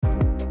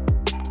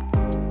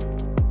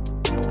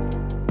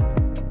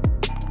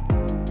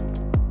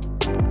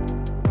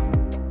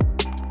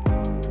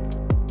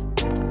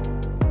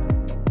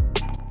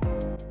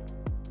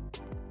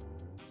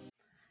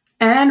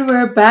And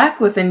we're back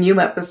with a new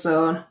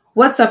episode.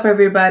 What's up,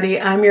 everybody?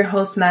 I'm your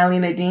host,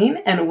 Niley Nadine,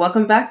 and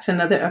welcome back to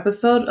another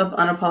episode of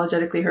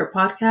Unapologetically Her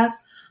podcast,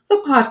 the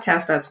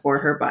podcast that's for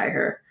her by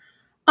her.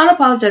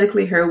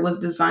 Unapologetically Her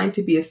was designed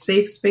to be a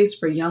safe space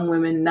for young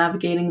women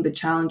navigating the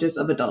challenges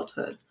of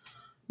adulthood.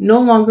 No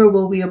longer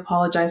will we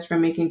apologize for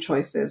making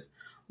choices,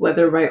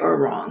 whether right or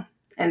wrong.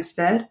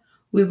 Instead,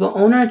 we will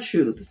own our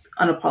truths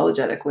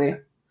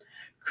unapologetically.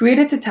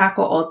 Created to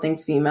tackle all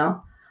things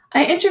female,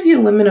 I interview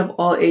women of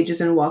all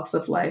ages and walks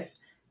of life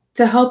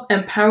to help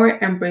empower,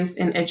 embrace,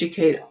 and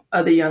educate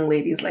other young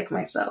ladies like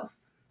myself.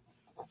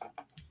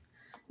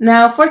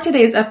 Now, for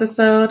today's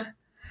episode,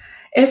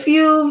 if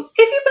you've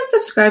been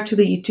subscribed to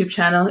the YouTube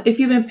channel, if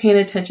you've been paying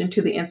attention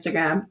to the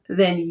Instagram,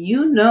 then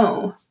you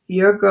know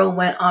your girl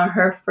went on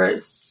her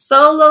first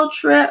solo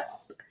trip.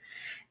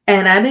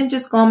 And I didn't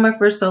just go on my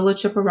first solo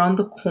trip around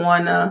the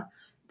corner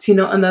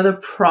to, another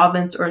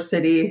province or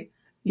city.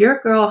 Your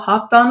girl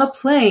hopped on a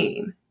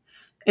plane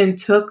and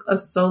took a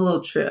solo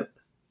trip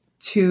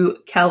to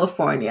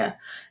California.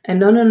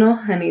 And no,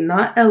 honey,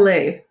 not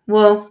LA.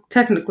 Well,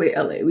 technically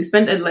LA. We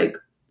spent like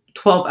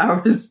 12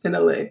 hours in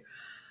LA.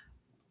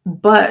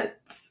 But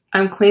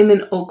I'm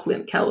claiming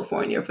Oakland,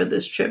 California for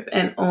this trip,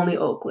 and only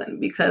Oakland,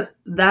 because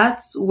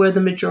that's where the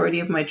majority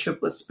of my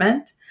trip was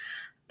spent.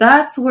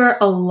 That's where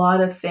a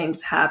lot of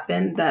things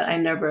happened that I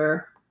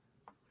never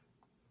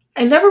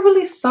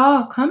really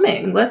saw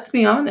coming, let's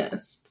be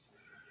honest.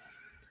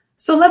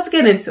 So let's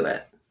get into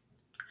it.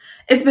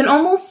 It's been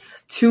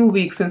almost 2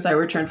 weeks since I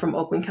returned from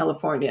Oakland,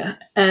 California.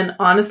 And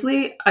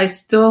honestly, I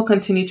still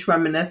continue to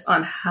reminisce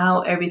on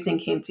how everything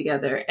came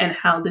together and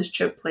how this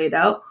trip played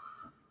out.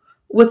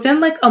 Within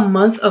like a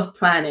month of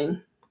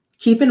planning,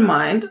 keep in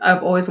mind,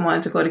 I've always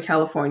wanted to go to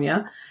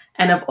California.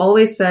 And I've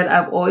always said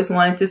I've always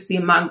wanted to see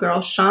my girl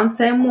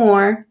Chanté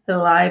Moore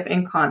live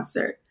in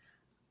concert.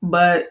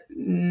 But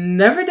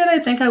never did I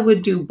think I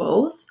would do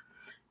both.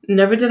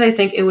 Never did I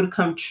think it would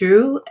come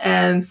true,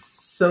 and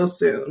so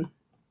soon.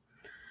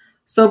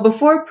 So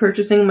before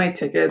purchasing my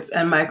tickets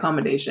and my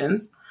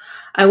accommodations,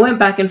 I went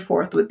back and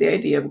forth with the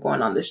idea of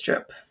going on this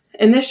trip.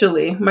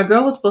 Initially, my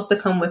girl was supposed to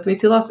come with me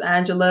to Los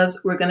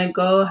Angeles. We're going to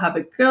go have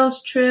a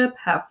girls trip,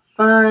 have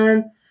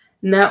fun,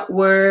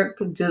 network,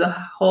 do the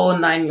whole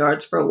 9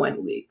 yards for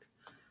 1 week.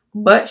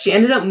 But she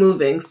ended up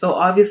moving, so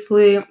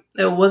obviously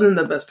it wasn't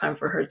the best time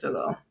for her to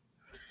go.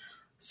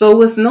 So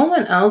with no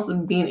one else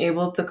being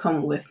able to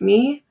come with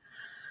me,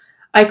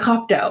 I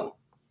copped out.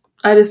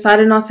 I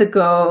decided not to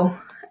go,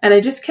 and I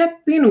just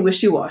kept being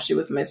wishy-washy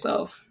with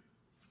myself.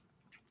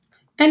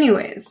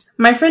 Anyways,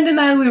 my friend and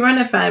I, we run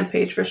a fan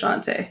page for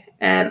Chanté,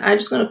 and I'm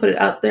just going to put it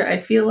out there.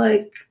 I feel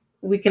like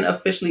we can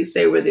officially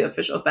say we're the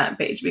official fan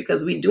page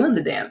because we're doing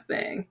the damn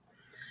thing.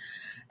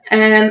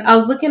 And I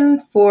was looking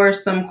for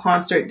some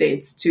concert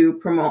dates to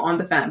promote on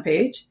the fan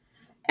page,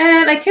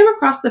 and I came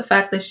across the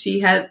fact that she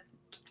had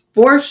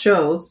 4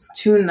 shows,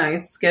 2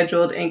 nights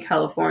scheduled in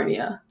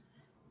California.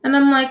 And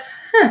I'm like,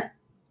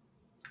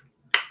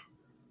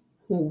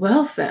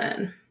 well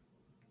then,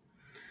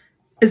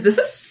 is this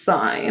a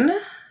sign?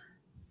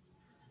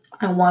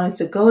 I wanted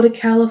to go to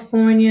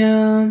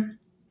California.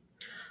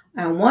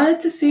 I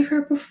wanted to see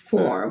her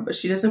perform, but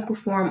she doesn't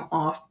perform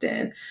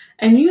often.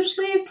 And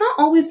usually it's not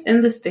always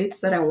in the states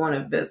that I want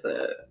to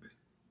visit.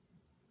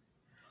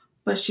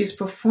 But she's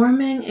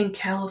performing in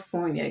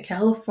California.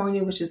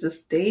 California, which is a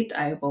state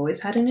I've always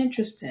had an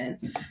interest in.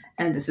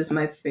 And this is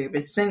my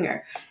favorite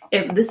singer.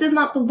 If this is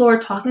not the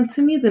Lord talking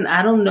to me, then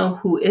I don't know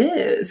who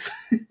is.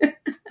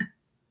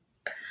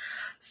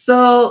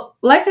 So,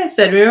 like I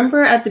said,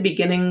 remember at the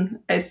beginning,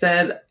 I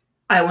said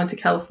I went to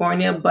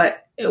California,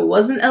 but it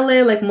wasn't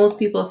LA like most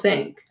people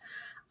think.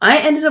 I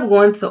ended up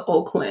going to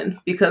Oakland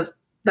because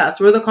that's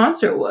where the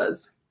concert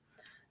was.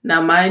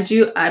 Now, mind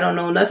you, I don't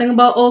know nothing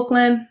about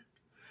Oakland.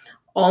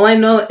 All I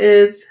know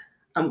is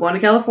I'm going to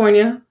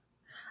California.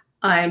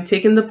 I'm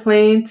taking the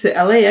plane to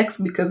LAX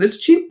because it's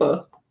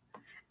cheaper.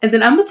 And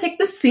then I'm going to take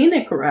the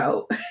scenic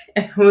route.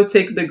 And I'm going to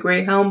take the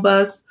Greyhound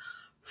bus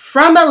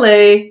from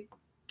LA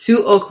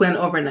to Oakland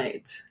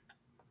overnight.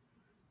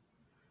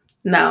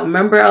 Now,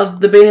 remember, I was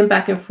debating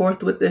back and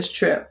forth with this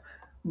trip.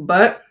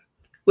 But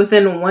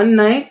within one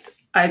night,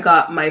 I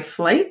got my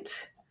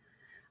flight,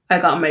 I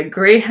got my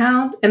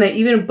Greyhound, and I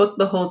even booked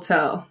the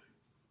hotel.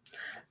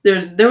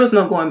 There was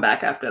no going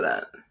back after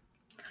that.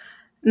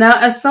 Now,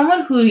 as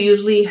someone who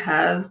usually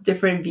has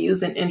different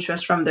views and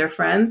interests from their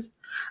friends,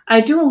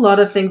 I do a lot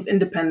of things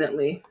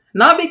independently.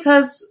 Not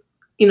because,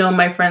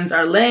 my friends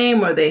are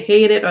lame or they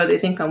hate it or they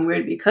think I'm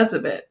weird because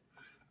of it.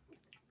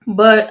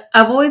 But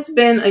I've always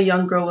been a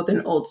young girl with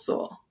an old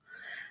soul.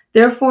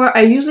 Therefore,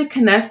 I usually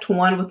connect,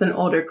 1, with an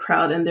older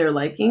crowd and their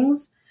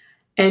likings,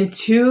 and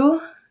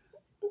 2,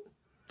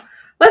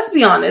 let's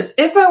be honest,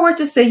 if I were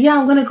to say, yeah,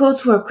 I'm going to go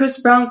to a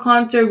Chris Brown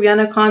concert,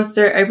 Rihanna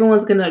concert,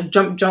 everyone's going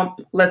to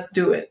jump, let's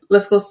do it.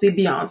 Let's go see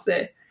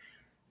Beyonce.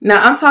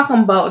 Now, I'm talking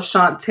about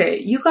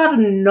Chanté. You got to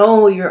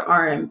know your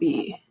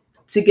R&B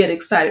to get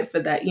excited for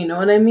that, you know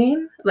what I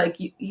mean? Like,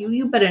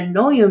 you better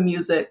know your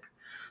music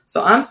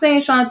So I'm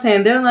saying Shantae,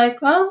 and they're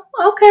like, well,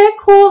 okay,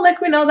 cool.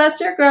 Like, we know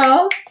that's your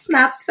girl.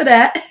 Snaps for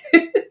that.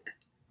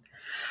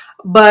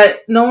 But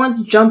no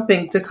one's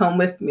jumping to come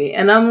with me.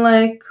 And I'm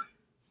like,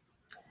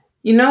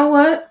 you know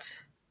what?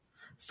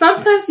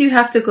 Sometimes you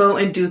have to go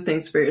and do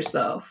things for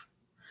yourself.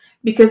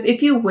 Because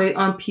if you wait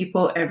on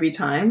people every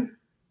time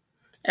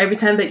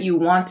that you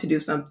want to do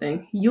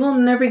something, you will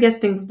never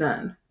get things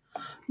done.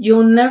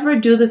 You'll never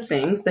do the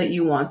things that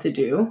you want to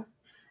do.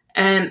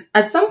 And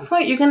at some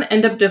point, you're going to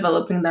end up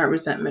developing that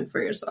resentment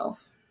for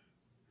yourself.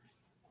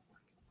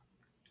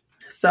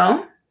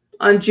 So,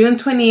 on June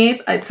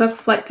 28th, I took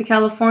flight to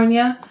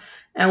California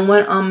and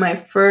went on my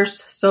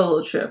first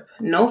solo trip.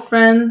 No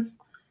friends,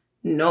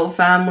 no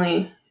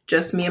family,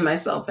 just me and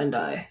myself and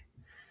I.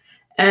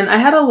 And I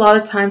had a lot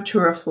of time to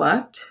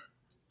reflect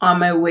on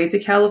my way to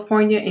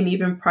California and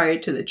even prior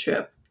to the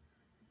trip.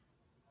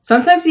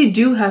 Sometimes you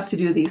do have to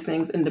do these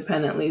things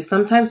independently.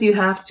 Sometimes you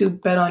have to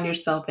bet on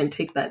yourself and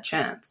take that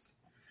chance.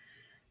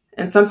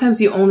 And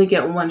sometimes you only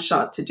get one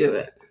shot to do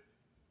it.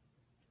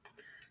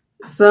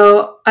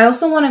 So I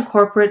also want to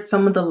incorporate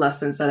some of the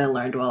lessons that I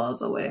learned while I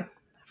was away.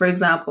 For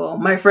example,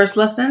 my first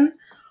lesson,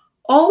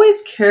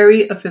 always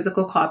carry a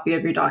physical copy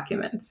of your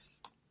documents.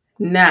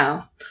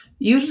 Now,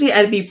 usually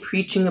I'd be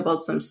preaching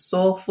about some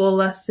soulful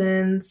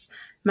lessons,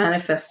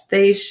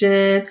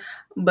 manifestation,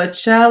 but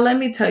child, let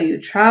me tell you,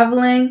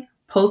 traveling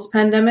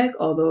post-pandemic,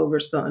 although we're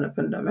still in a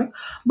pandemic,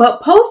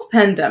 but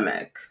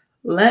post-pandemic,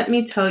 let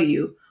me tell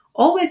you,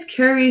 always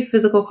carry a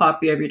physical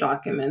copy of your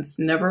documents.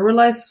 Never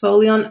rely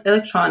solely on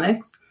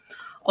electronics.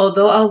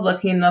 Although I was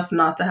lucky enough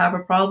not to have a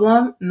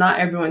problem, not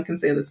everyone can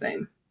say the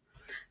same.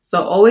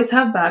 So always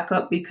have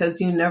backup because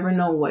you never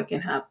know what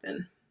can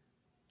happen.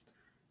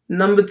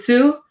 Number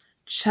 2,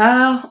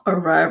 child,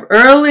 arrive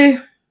early.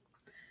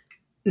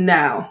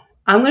 Now,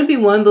 I'm going to be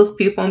one of those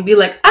people and be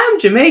like, I'm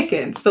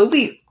Jamaican, so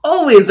we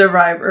always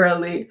arrive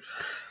early.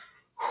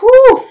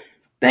 Whew!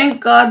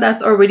 Thank God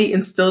that's already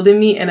instilled in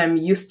me and I'm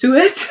used to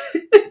it.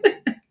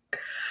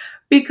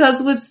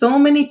 Because with so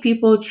many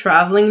people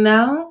traveling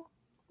now,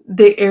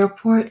 the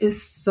airport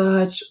is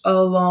such a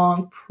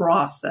long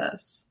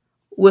process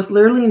with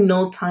literally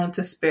no time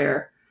to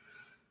spare.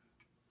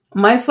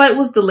 My flight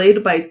was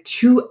delayed by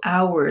 2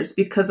 hours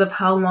because of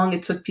how long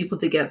it took people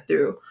to get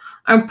through.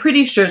 I'm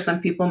pretty sure some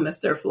people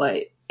missed their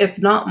flight. If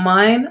not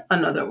mine,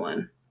 another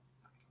one.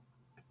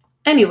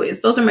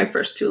 Anyways, those are my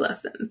first 2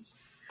 lessons.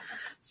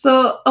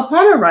 So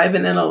upon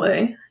arriving in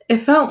LA, it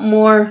felt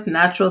more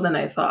natural than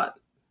I thought.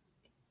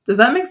 Does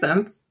that make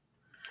sense?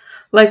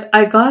 Like,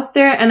 I got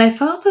there and I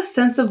felt a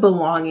sense of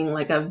belonging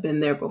like I've been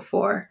there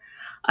before.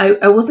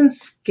 I wasn't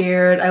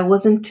scared. I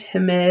wasn't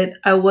timid.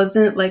 I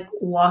wasn't, like,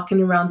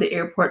 walking around the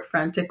airport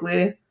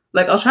frantically.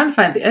 Like, I was trying to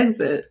find the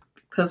exit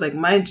because, like,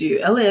 mind you,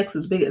 LAX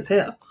is big as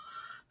hell.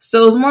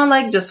 So it was more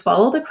like just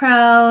follow the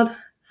crowd.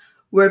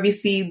 Wherever you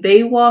see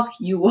they walk,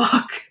 you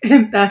walk.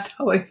 And that's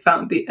how I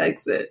found the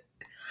exit.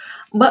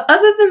 But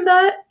other than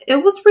that, it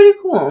was pretty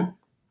cool.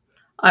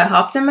 I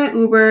hopped in my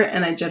Uber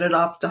and I jetted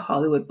off to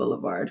Hollywood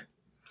Boulevard.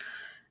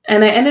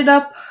 And I ended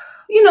up,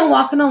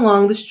 walking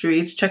along the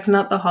streets, checking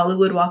out the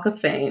Hollywood Walk of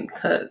Fame,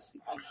 because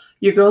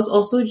your girl's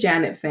also a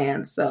Janet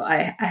fan. So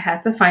I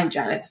had to find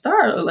Janet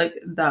Starr. Like,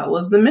 that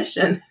was the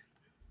mission.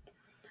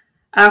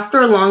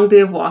 After a long day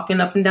of walking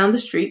up and down the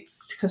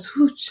streets, because,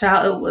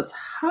 child, it was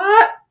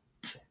hot,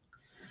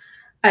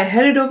 I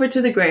headed over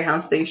to the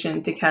Greyhound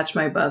station to catch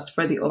my bus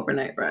for the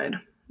overnight ride.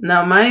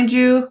 Now, mind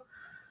you,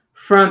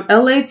 from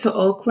LA to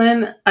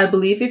Oakland, I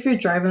believe if you're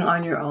driving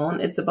on your own,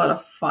 it's about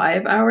a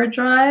 5-hour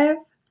drive.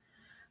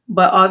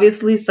 But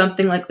obviously,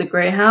 something like the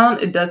Greyhound,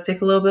 it does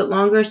take a little bit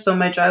longer. So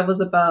my drive was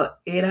about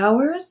 8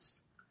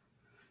 hours.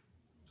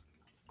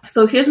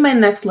 So here's my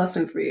next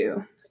lesson for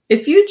you.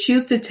 If you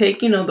choose to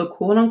take, the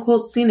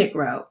quote-unquote scenic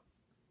route,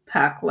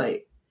 pack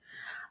light.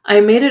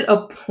 I made it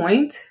a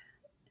point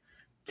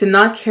to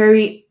not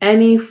carry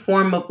any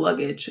form of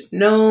luggage.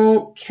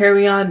 No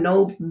carry-on,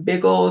 no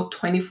big old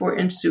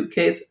 24-inch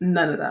suitcase,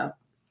 none of that.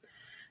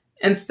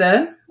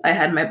 Instead, I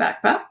had my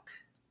backpack,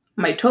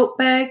 my tote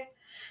bag,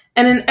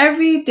 and an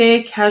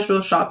everyday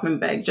casual shopping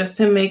bag just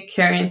to make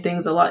carrying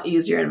things a lot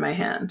easier in my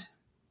hand.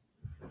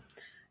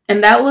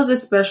 And that was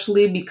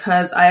especially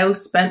because I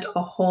spent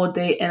a whole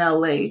day in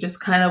LA just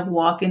kind of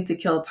walking to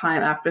kill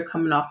time after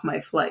coming off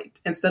my flight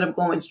instead of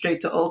going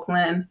straight to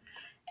Oakland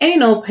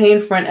and,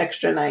 paying for an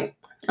extra night.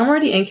 I'm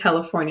already in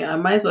California. I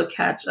might as well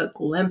catch a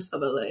glimpse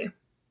of LA.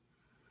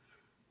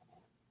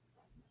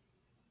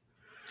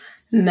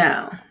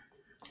 Now,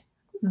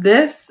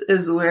 this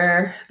is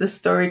where the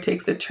story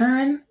takes a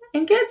turn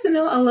and gets, a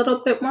little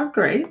bit more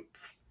great.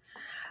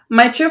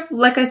 My trip,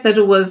 like I said,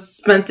 was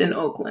spent in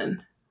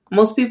Oakland.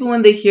 Most people,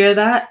 when they hear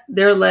that,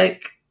 they're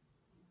like,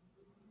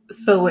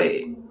 so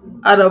wait,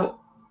 out of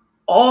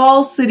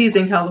all cities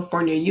in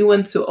California, you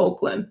went to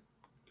Oakland.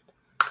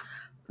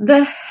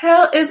 The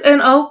hell is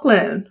in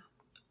Oakland?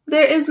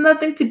 There is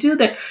nothing to do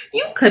there.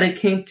 You could have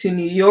came to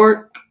New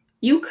York.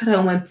 You could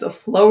have went to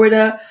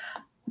Florida.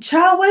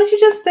 Child, why did you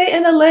just stay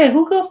in LA?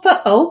 Who goes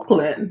to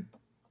Oakland?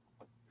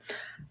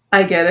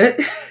 I get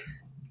it.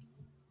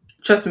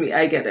 Trust me,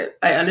 I get it.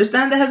 I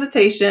understand the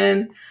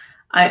hesitation.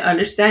 I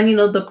understand,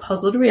 the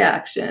puzzled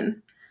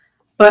reaction.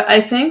 But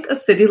I think a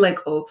city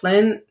like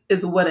Oakland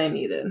is what I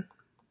needed.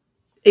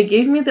 It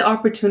gave me the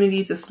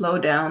opportunity to slow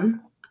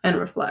down and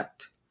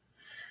reflect.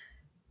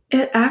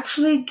 It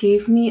actually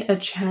gave me a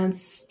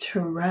chance to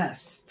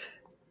rest.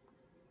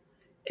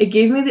 It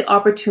gave me the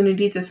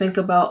opportunity to think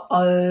about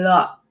a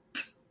lot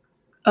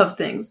of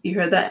things. You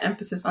heard that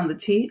emphasis on the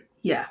T?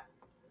 Yeah.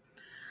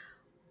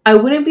 I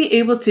wouldn't be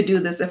able to do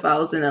this if I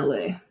was in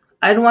LA.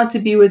 I'd want to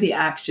be where the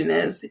action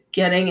is,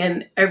 getting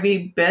in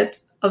every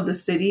bit of the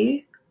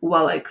city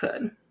while I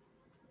could.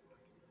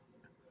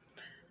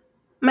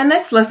 My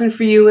next lesson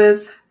for you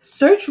is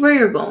search where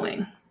you're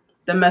going,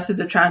 the methods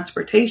of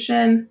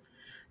transportation,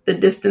 the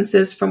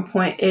distances from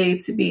point A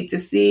to B to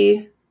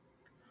C,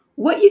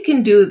 what you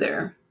can do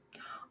there.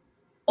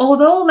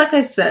 Although, like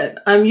I said,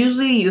 I'm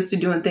usually used to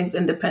doing things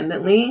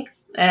independently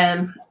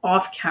and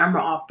off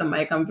camera, off the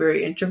mic, I'm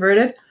very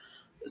introverted.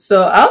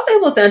 So I was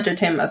able to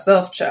entertain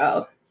myself,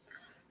 child.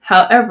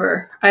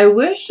 However, I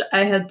wish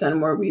I had done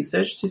more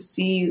research to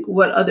see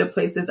what other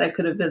places I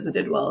could have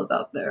visited while I was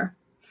out there.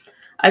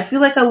 I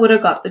feel like I would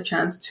have got the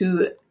chance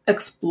to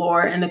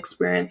explore and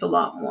experience a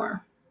lot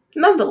more.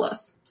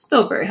 Nonetheless,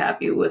 still very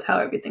happy with how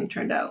everything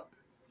turned out.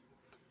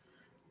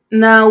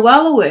 Now,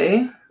 while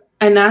away,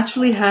 I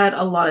naturally had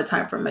a lot of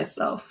time for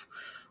myself,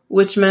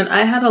 which meant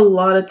I had a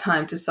lot of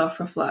time to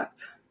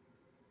self-reflect.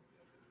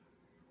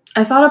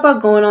 I thought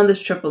about going on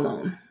this trip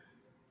alone.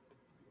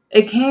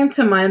 It came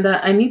to mind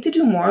that I need to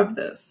do more of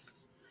this.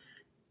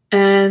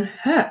 And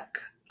heck,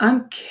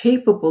 I'm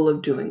capable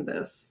of doing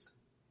this.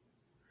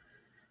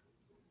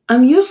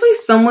 I'm usually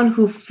someone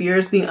who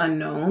fears the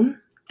unknown,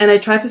 and I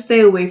try to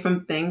stay away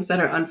from things that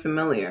are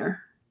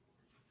unfamiliar.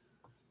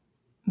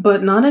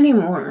 But not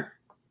anymore.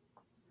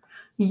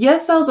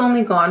 Yes, I was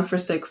only gone for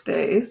 6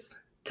 days.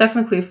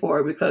 Technically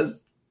 4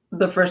 because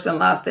the first and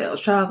last day I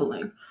was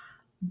traveling.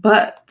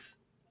 But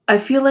I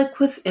feel like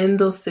within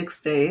those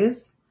 6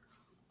 days,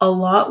 a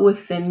lot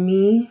within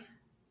me,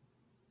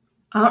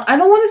 I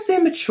don't want to say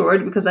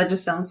matured because that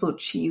just sounds so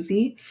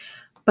cheesy,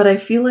 but I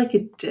feel like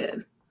it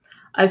did.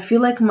 I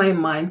feel like my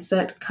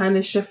mindset kind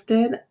of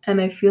shifted, and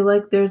I feel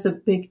like there's a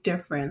big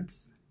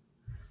difference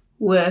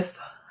with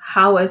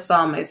how I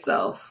saw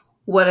myself,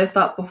 what I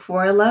thought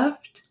before I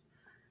left,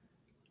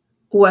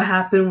 what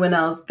happened when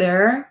I was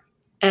there,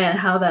 and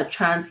how that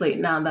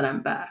translates now that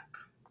I'm back.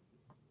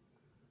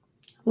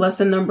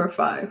 Lesson number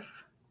 5.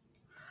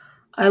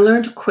 I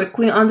learned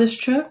quickly on this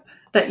trip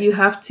that you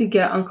have to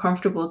get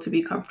uncomfortable to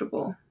be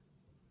comfortable.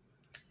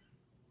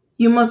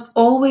 You must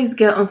always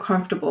get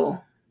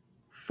uncomfortable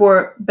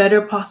for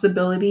better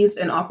possibilities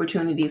and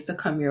opportunities to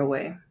come your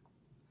way.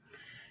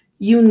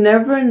 You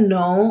never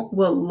know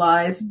what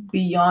lies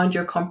beyond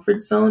your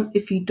comfort zone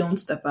if you don't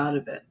step out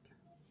of it.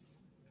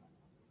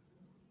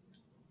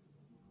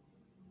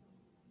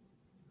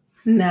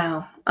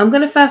 Now, I'm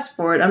going to fast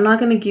forward. I'm not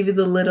going to give you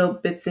the little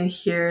bits in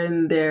here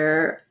and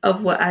there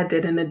of what I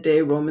did in a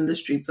day roaming the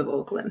streets of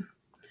Oakland.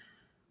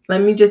 Let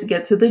me just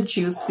get to the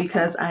juice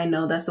because I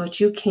know that's what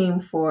you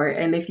came for.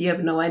 And if you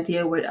have no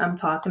idea what I'm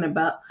talking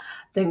about,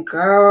 then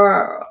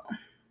girl,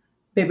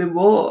 baby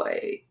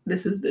boy,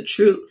 this is the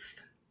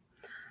truth.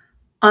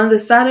 On the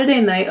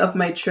Saturday night of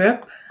my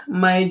trip,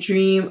 my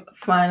dream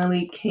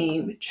finally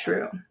came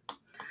true.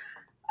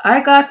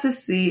 I got to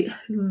see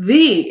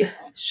the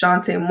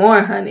Shantae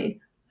Moore, honey,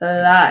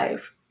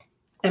 live.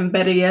 And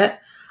better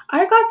yet,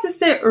 I got to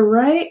sit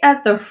right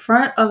at the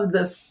front of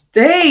the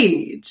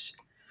stage.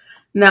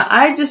 Now,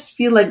 I just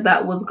feel like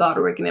that was God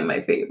working in my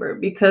favor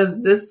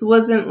because this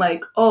wasn't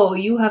like, oh,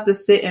 you have to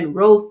sit in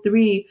row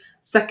 3,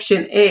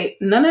 section 8.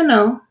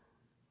 No.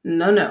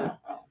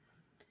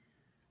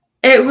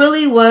 It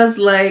really was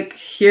like,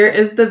 here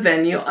is the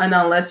venue, and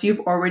unless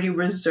you've already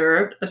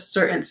reserved a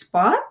certain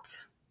spot,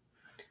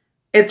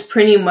 it's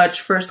pretty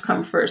much first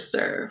come, first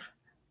serve.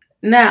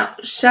 Now,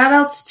 shout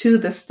outs to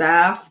the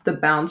staff, the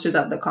bouncers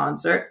at the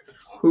concert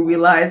who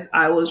realized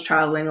I was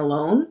traveling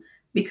alone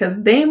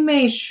because they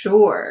made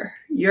sure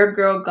your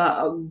girl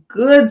got a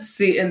good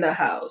seat in the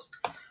house.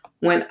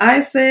 When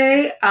I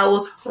say I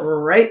was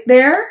right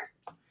there,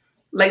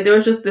 like there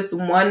was just this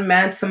one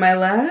man to my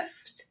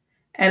left,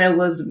 and it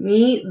was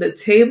me, the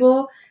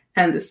table,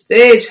 and the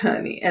stage,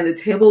 honey. And the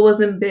table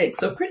wasn't big,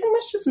 so pretty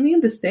much just me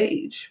and the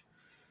stage.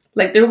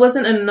 Like there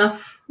wasn't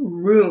enough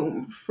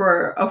room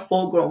for a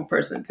full-grown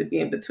person to be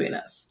in between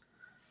us.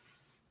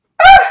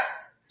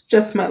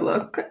 Just my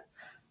luck.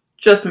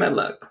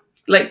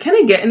 Like, can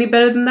it get any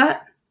better than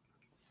that?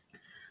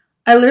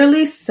 I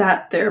literally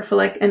sat there for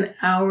like an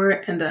hour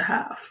and a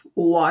half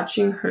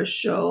watching her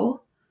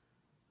show,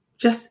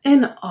 just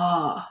in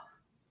awe.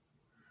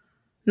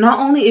 Not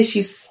only is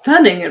she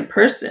stunning in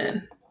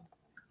person,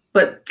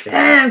 but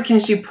damn, can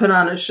she put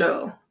on a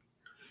show.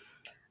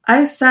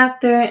 I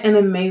sat there in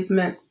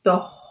amazement the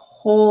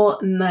whole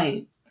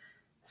night,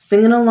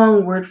 singing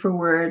along word for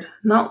word,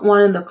 not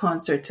wanting the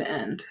concert to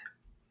end.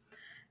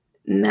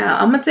 Now,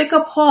 I'm going to take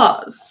a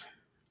pause,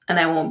 and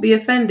I won't be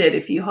offended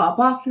if you hop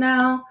off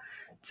now,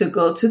 to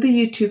go to the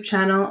YouTube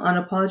channel,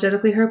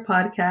 Unapologetically Her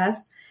Podcast,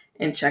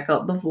 and check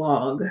out the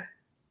vlog.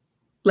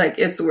 Like,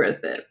 it's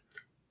worth it.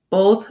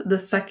 Both the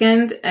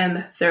second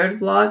and third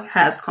vlog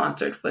has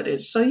concert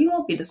footage, so you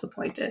won't be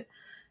disappointed.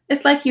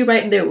 It's like you're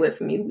right there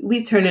with me.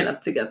 We turn it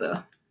up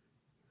together.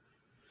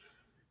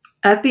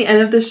 At the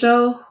end of the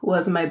show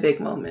was my big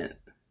moment.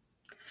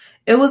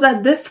 It was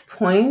at this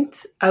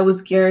point I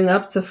was gearing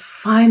up to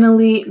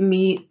finally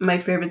meet my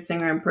favorite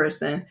singer in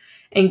person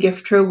and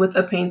gift her with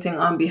a painting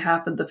on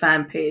behalf of the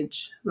fan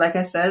page. Like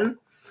I said,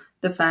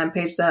 the fan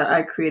page that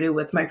I created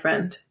with my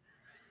friend.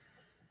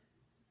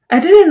 I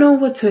didn't know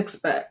what to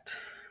expect.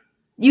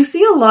 You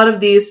see a lot of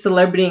these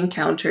celebrity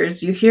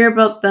encounters. You hear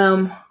about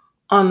them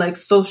on like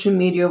social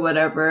media or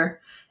whatever.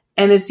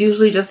 And it's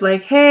usually just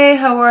like, hey,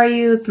 how are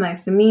you? It's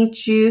nice to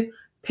meet you.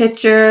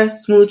 Picture,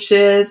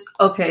 smooches.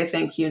 Okay,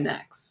 thank you,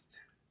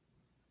 next.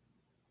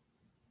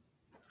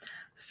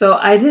 So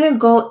I didn't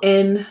go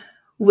in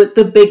with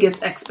the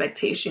biggest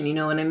expectation, you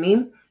know what I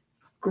mean?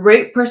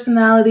 Great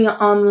personality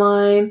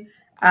online,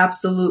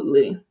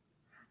 absolutely.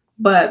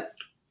 But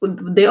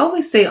they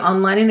always say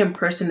online and in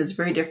person is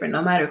very different,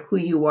 no matter who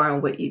you are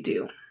and what you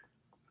do.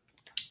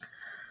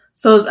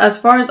 So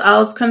as far as I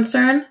was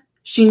concerned,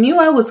 she knew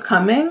I was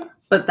coming,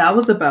 but that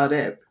was about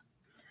it.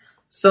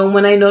 So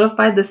when I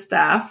notified the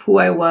staff who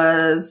I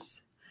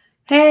was,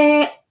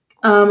 hey,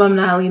 I'm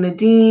Natalie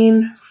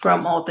Nadine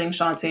from All Things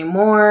Chanté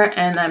Moore,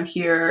 and I'm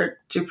here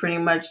to pretty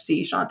much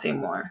see Chanté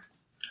Moore.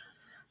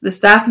 The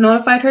staff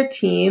notified her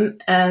team,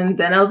 and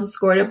then I was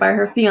escorted by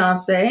her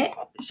fiance,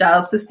 shout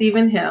out to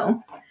Stephen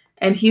Hill,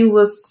 and he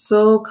was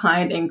so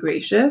kind and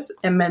gracious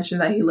and mentioned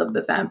that he loved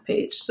the fan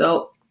page.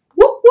 So,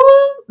 whoop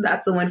whoop,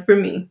 that's a win for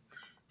me.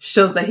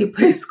 Shows that he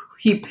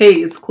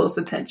pays close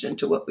attention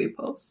to what we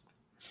post.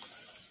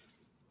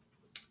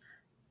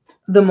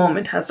 The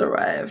moment has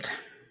arrived.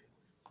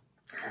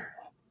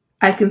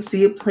 I can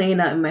see it playing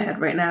out in my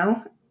head right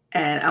now,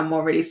 and I'm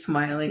already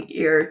smiling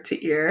ear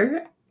to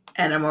ear,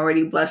 and I'm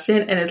already blushing,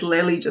 and it's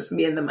literally just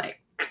me and the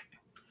mic.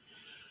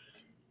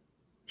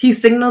 He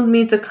signaled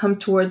me to come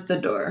towards the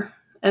door,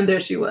 and there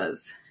she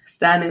was,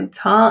 standing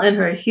tall in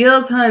her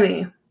heels,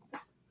 honey.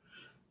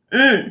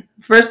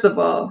 First of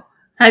all,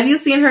 have you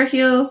seen her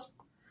heels?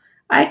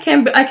 I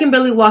can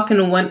barely walk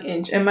in 1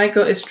 inch, and my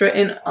girl is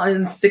strutting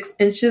on 6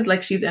 inches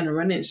like she's in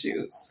running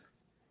shoes.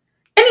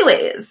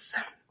 Anyways,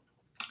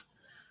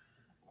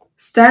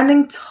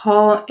 standing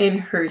tall in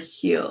her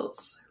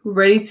heels,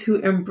 ready to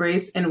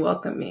embrace and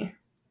welcome me.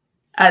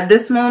 At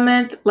this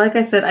moment, like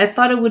I said, I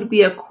thought it would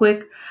be a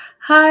quick,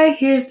 hi,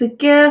 here's the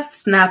gift,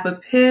 snap a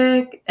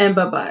pic, and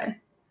bye-bye.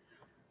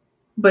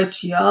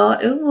 But y'all,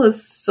 it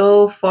was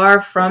so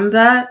far from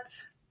that.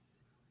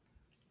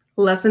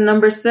 Lesson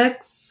number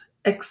 6.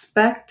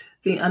 Expect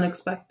the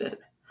unexpected.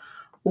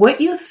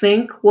 What you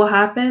think will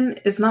happen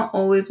is not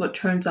always what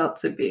turns out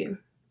to be.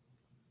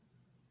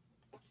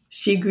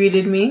 She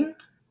greeted me,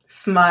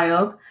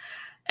 smiled,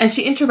 and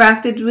she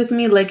interacted with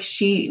me like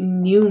she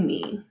knew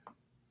me.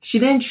 She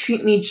didn't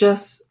treat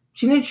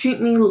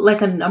me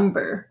like a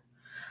number.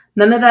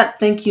 None of that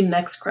thank you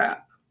next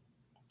crap.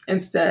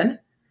 Instead,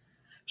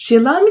 she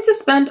allowed me to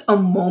spend a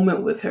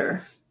moment with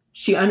her.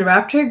 She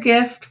unwrapped her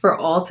gift for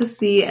all to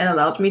see and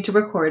allowed me to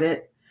record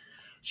it.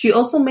 She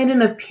also made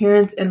an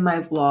appearance in my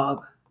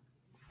vlog,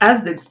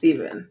 as did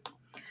Steven.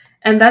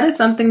 And that is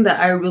something that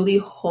I really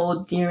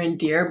hold near and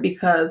dear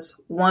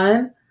because,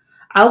 one,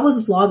 I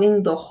was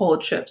vlogging the whole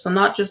trip, so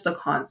not just the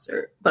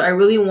concert, but I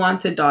really want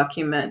to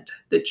document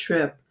the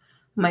trip,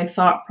 my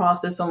thought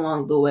process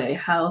along the way,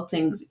 how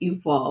things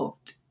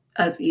evolved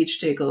as each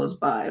day goes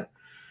by.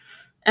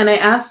 And I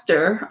asked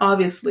her,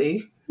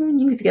 obviously, you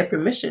need to get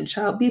permission,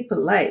 child. Be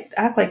polite.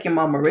 Act like your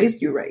mama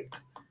raised you right.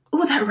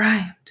 Ooh, that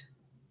rhymed.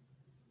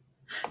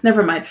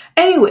 Never mind.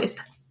 Anyways,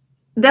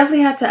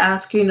 definitely had to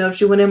ask her, if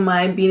she wouldn't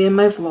mind being in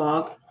my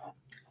vlog.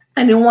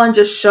 I didn't want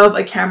to just shove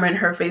a camera in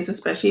her face,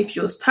 especially if she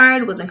was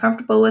tired, wasn't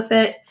comfortable with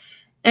it.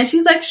 And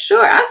she's like,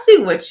 sure, I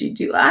see what you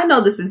do. I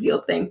know this is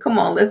your thing. Come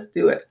on, let's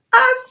do it.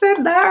 I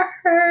said that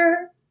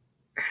her.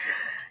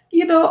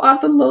 On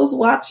the lows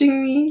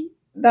watching me,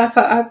 that's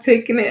how I've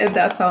taken it and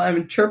that's how I'm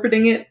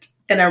interpreting it.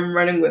 And I'm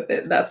running with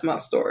it. That's my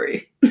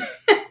story.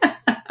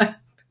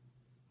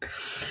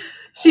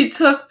 She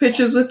took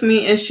pictures with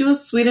me and she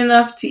was sweet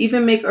enough to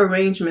even make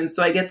arrangements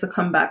so I get to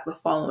come back the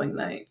following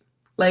night.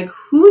 Like,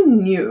 who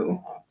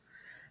knew?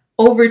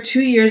 Over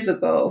 2 years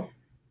ago,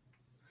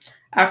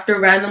 after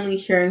randomly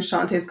hearing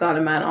Chanté's Got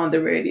a Man on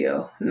the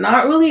radio,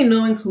 not really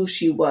knowing who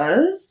she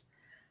was,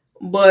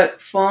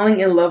 but falling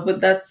in love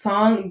with that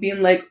song,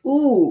 being like,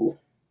 ooh,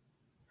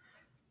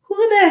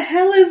 who the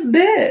hell is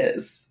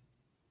this?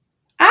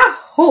 I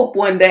hope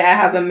one day I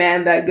have a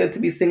man that good to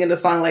be singing a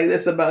song like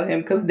this about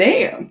him, because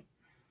damn.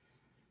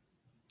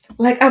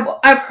 Like,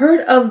 I've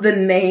heard of the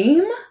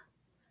name,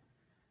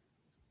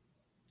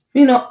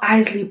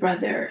 Isley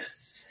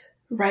Brothers,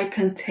 right?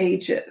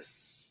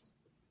 Contagious.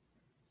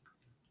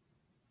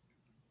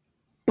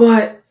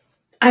 But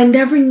I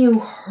never knew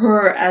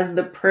her as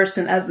the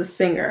person, as the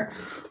singer,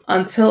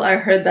 until I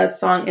heard that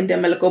song in the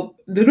medical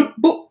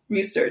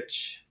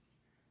research.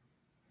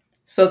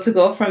 So to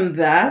go from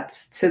that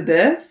to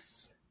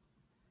this,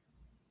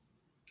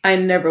 I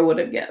never would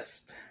have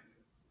guessed.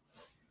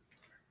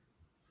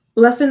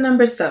 Lesson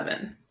number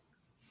 7.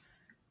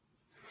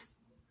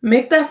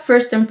 Make that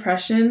first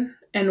impression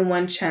and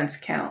one chance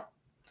count,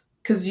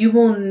 because you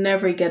will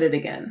never get it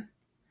again.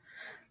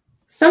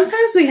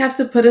 Sometimes we have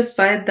to put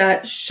aside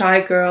that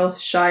shy girl,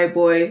 shy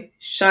boy,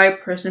 shy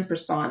person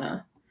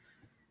persona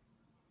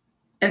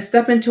and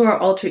step into our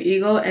alter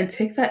ego and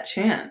take that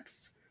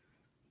chance.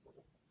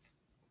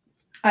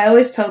 I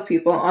always tell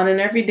people on an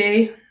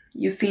everyday,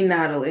 you see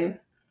Natalie,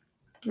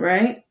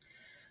 right?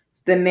 It's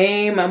the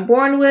name I'm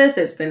born with,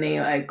 it's the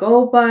name I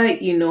go by.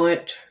 You know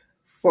it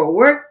for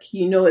work,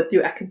 you know it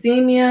through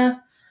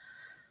academia.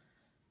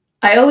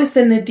 I always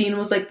said Nadine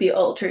was like the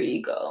alter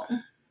ego,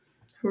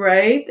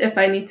 right? If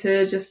I need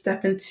to just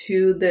step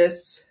into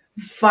this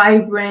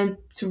vibrant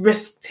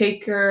risk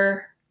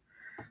taker,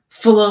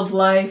 full of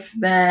life,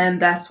 then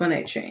that's when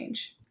I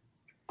change.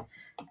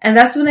 And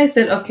that's when I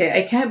said, okay,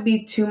 I can't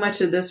be too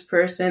much of this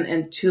person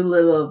and too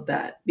little of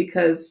that,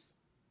 because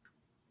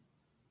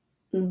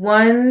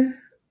one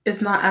is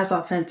not as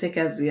authentic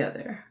as the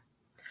other.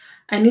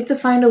 I need to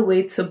find a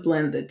way to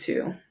blend the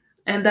two.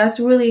 And that's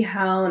really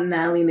how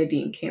Natalie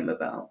Nadine came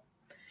about.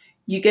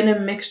 You get a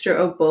mixture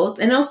of both,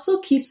 and it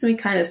also keeps me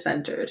kind of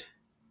centered.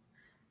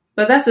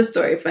 But that's a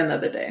story for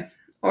another day.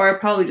 Or I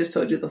probably just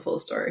told you the full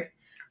story.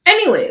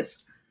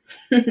 Anyways,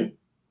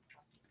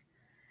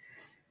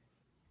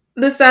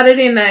 this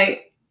Saturday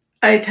night,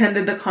 I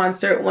attended the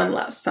concert one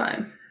last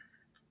time.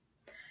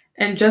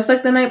 And just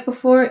like the night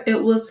before,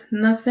 it was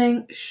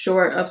nothing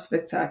short of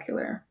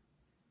spectacular.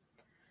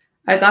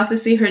 I got to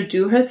see her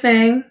do her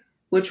thing,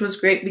 which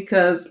was great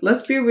because,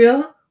 let's be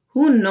real,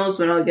 who knows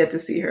when I'll get to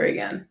see her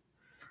again.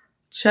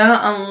 Child,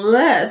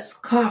 unless,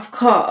 cough,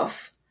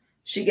 cough,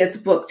 she gets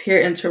booked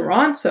here in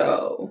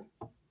Toronto.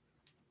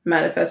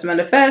 Manifest,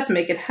 manifest,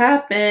 make it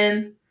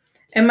happen.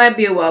 It might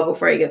be a while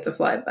before I get to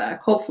fly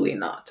back. Hopefully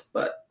not,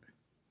 but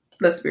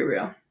let's be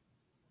real.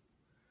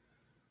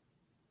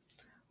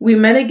 We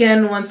met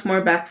again once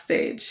more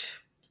backstage.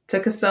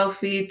 Took a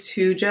selfie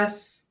to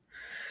just,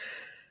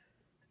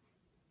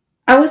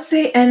 I would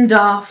say, end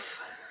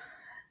off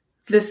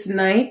this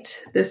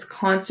night, this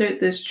concert,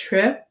 this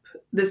trip,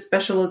 this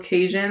special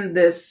occasion,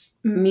 this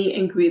meet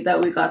and greet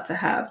that we got to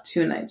have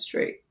 2 nights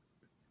straight.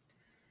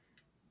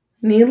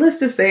 Needless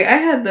to say, I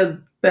had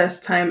the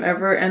best time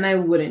ever, and I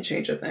wouldn't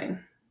change a thing.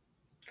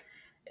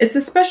 It's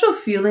a special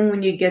feeling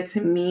when you get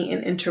to meet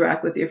and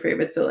interact with your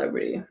favorite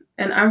celebrity,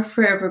 and I'm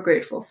forever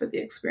grateful for the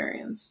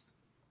experience.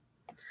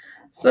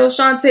 So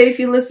Shantae, if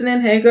you're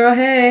listening, hey girl,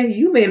 hey,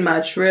 you made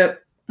my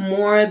trip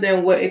more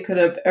than what it could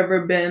have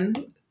ever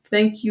been.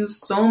 Thank you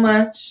so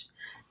much.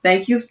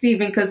 Thank you,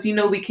 Steven, because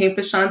we came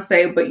for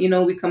Shantae, but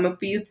we coming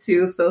for you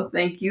too, so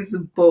thank you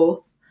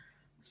both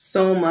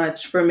so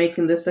much for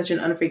making this such an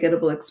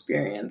unforgettable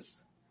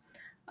experience.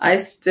 I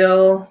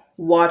still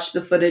watch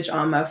the footage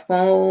on my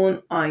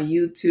phone, on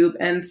YouTube,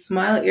 and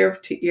smile ear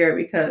to ear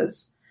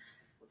because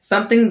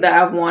something that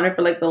I've wanted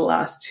for like the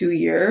last 2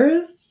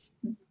 years,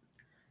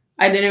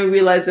 I didn't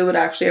realize it would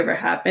actually ever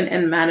happen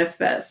and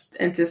manifest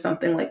into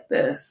something like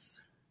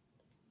this.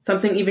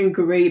 Something even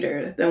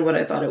greater than what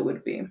I thought it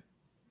would be.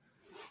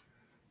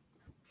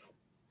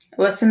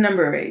 Lesson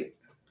number 8.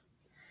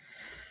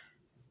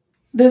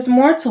 There's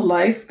more to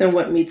life than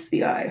what meets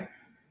the eye.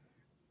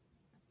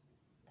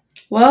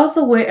 While I was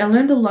away, I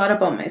learned a lot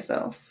about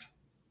myself.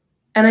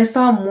 And I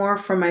saw more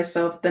for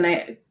myself than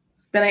I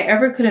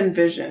ever could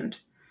envisioned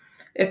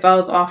if I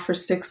was off for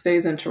 6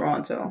 days in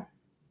Toronto.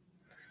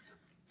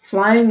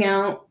 Flying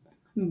out,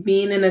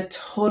 being in a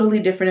totally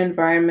different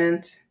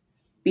environment,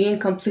 being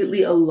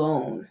completely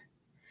alone,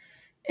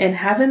 and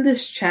having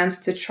this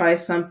chance to try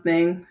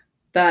something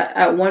that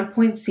at one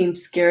point seemed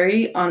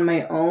scary on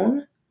my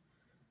own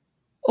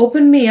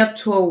opened me up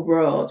to a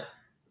world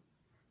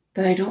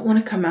that I don't want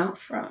to come out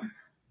from.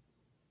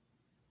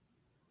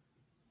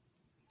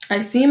 I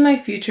see my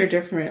future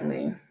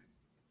differently.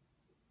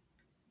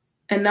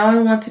 And now I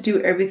want to do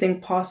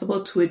everything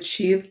possible to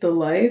achieve the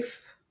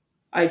life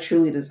I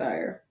truly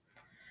desire.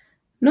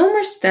 No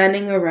more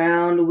standing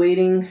around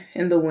waiting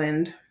in the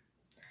wind.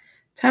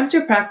 Time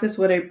to practice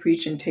what I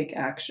preach and take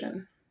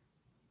action.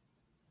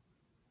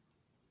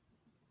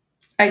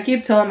 I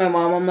keep telling my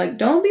mom, I'm like,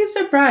 don't be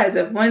surprised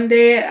if one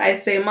day I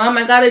say, Mom,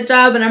 I got a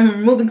job and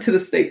I'm moving to the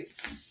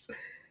States.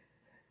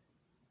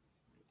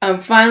 I'm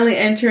finally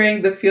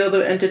entering the field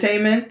of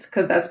entertainment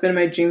because that's been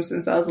my dream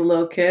since I was a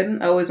little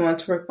kid. I always wanted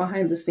to work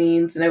behind the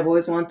scenes and I've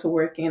always wanted to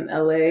work in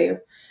LA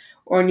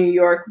or New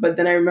York. But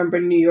then I remember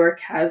New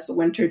York has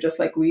winter just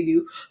like we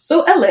do. So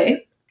LA,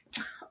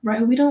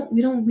 right? We don't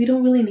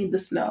really need the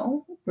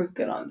snow. We're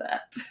good on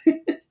that.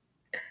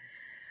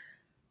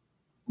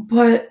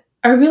 But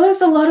I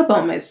realized a lot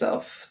about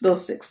myself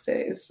those 6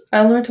 days.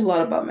 I learned a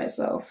lot about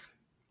myself.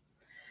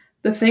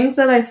 The things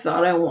that I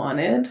thought I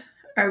wanted,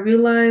 I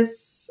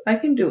realized I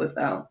can do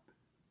without.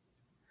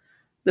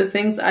 The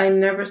things I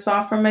never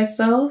saw for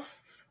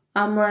myself,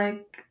 I'm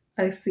like,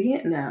 I see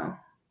it now.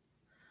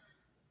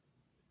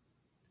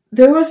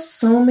 There were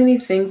so many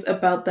things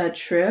about that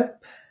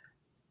trip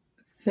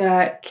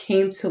that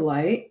came to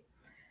light.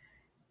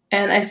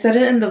 And I said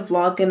it in the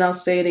vlog and I'll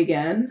say it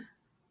again.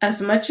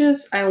 As much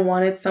as I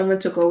wanted someone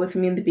to go with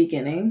me in the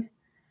beginning,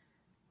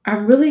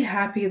 I'm really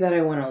happy that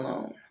I went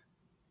alone.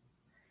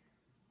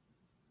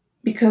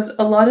 Because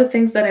a lot of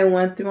things that I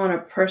went through on a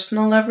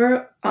personal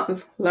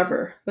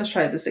let's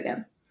try this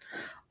again.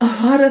 A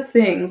lot of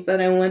things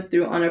that I went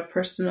through on a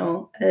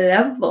personal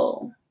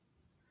level,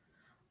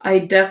 I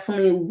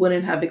definitely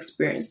wouldn't have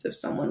experienced if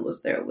someone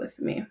was there with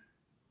me.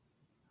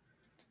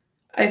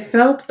 I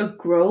felt a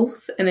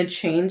growth and a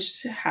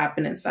change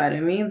happen inside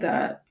of me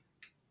that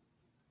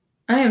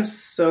I am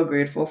so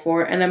grateful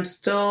for, and I'm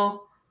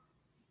still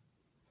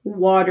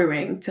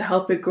watering to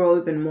help it grow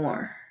even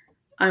more.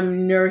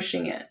 I'm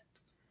nourishing it.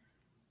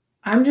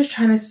 I'm just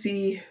trying to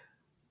see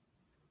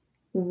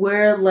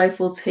where life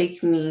will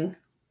take me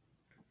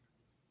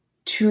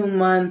 2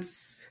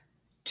 months,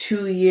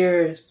 2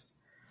 years,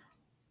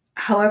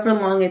 however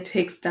long it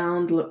takes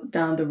down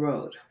the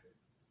road.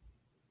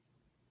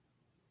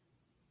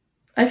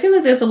 I feel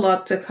like there's a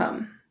lot to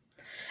come.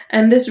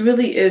 And this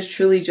really is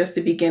truly just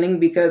the beginning,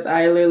 because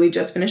I literally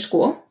just finished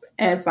school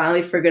and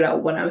finally figured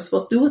out what I was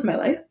supposed to do with my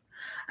life.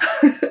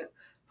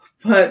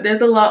 But there's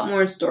a lot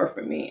more in store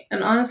for me.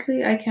 And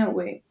honestly, I can't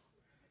wait.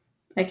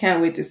 I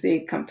can't wait to see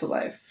it come to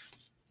life.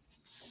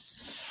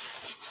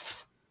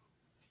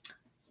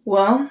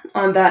 Well,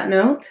 on that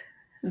note,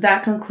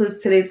 that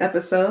concludes today's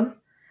episode.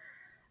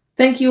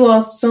 Thank you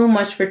all so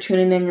much for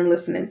tuning in and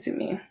listening to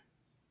me.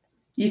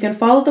 You can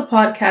follow the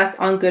podcast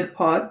on Good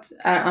Pods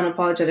at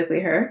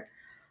Unapologetically Her,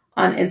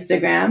 on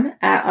Instagram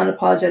at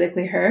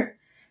Unapologetically Her,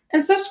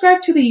 and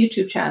subscribe to the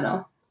YouTube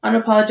channel,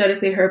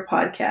 Unapologetically Her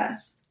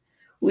Podcast.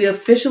 We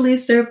officially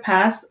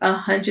surpassed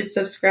 100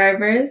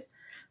 subscribers,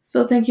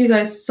 so thank you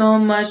guys so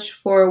much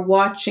for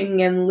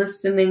watching and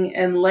listening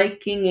and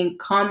liking and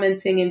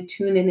commenting and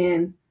tuning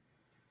in.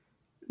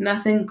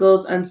 Nothing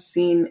goes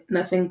unseen,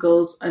 nothing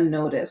goes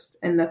unnoticed,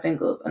 and nothing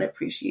goes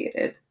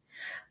unappreciated.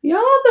 Y'all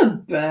are the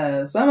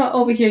best. I'm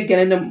over here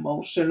getting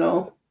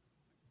emotional.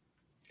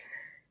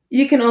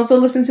 You can also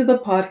listen to the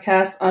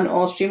podcast on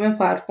all streaming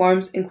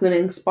platforms,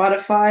 including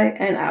Spotify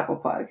and Apple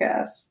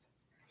Podcasts.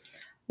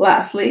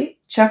 Lastly,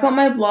 check out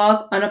my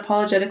blog,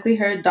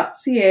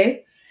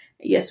 unapologeticallyher.ca.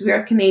 Yes, we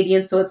are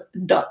Canadian, so it's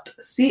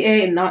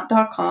 .ca, not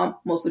 .com,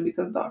 mostly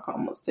because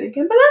 .com was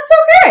taken, but that's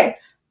okay.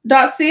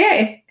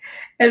 .ca.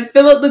 And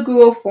fill out the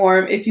Google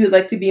form if you would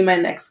like to be my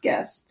next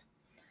guest.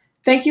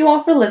 Thank you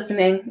all for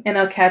listening, and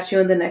I'll catch you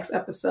in the next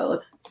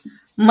episode.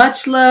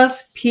 Much love,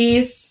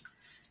 peace,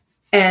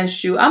 and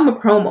shoot, I'm going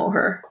to promo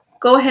her.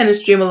 Go ahead and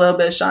stream a little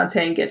bit of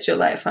Shantae and get your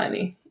life,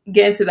 honey.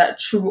 Get into that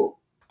true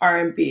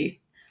R&B.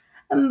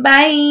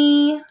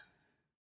 Bye.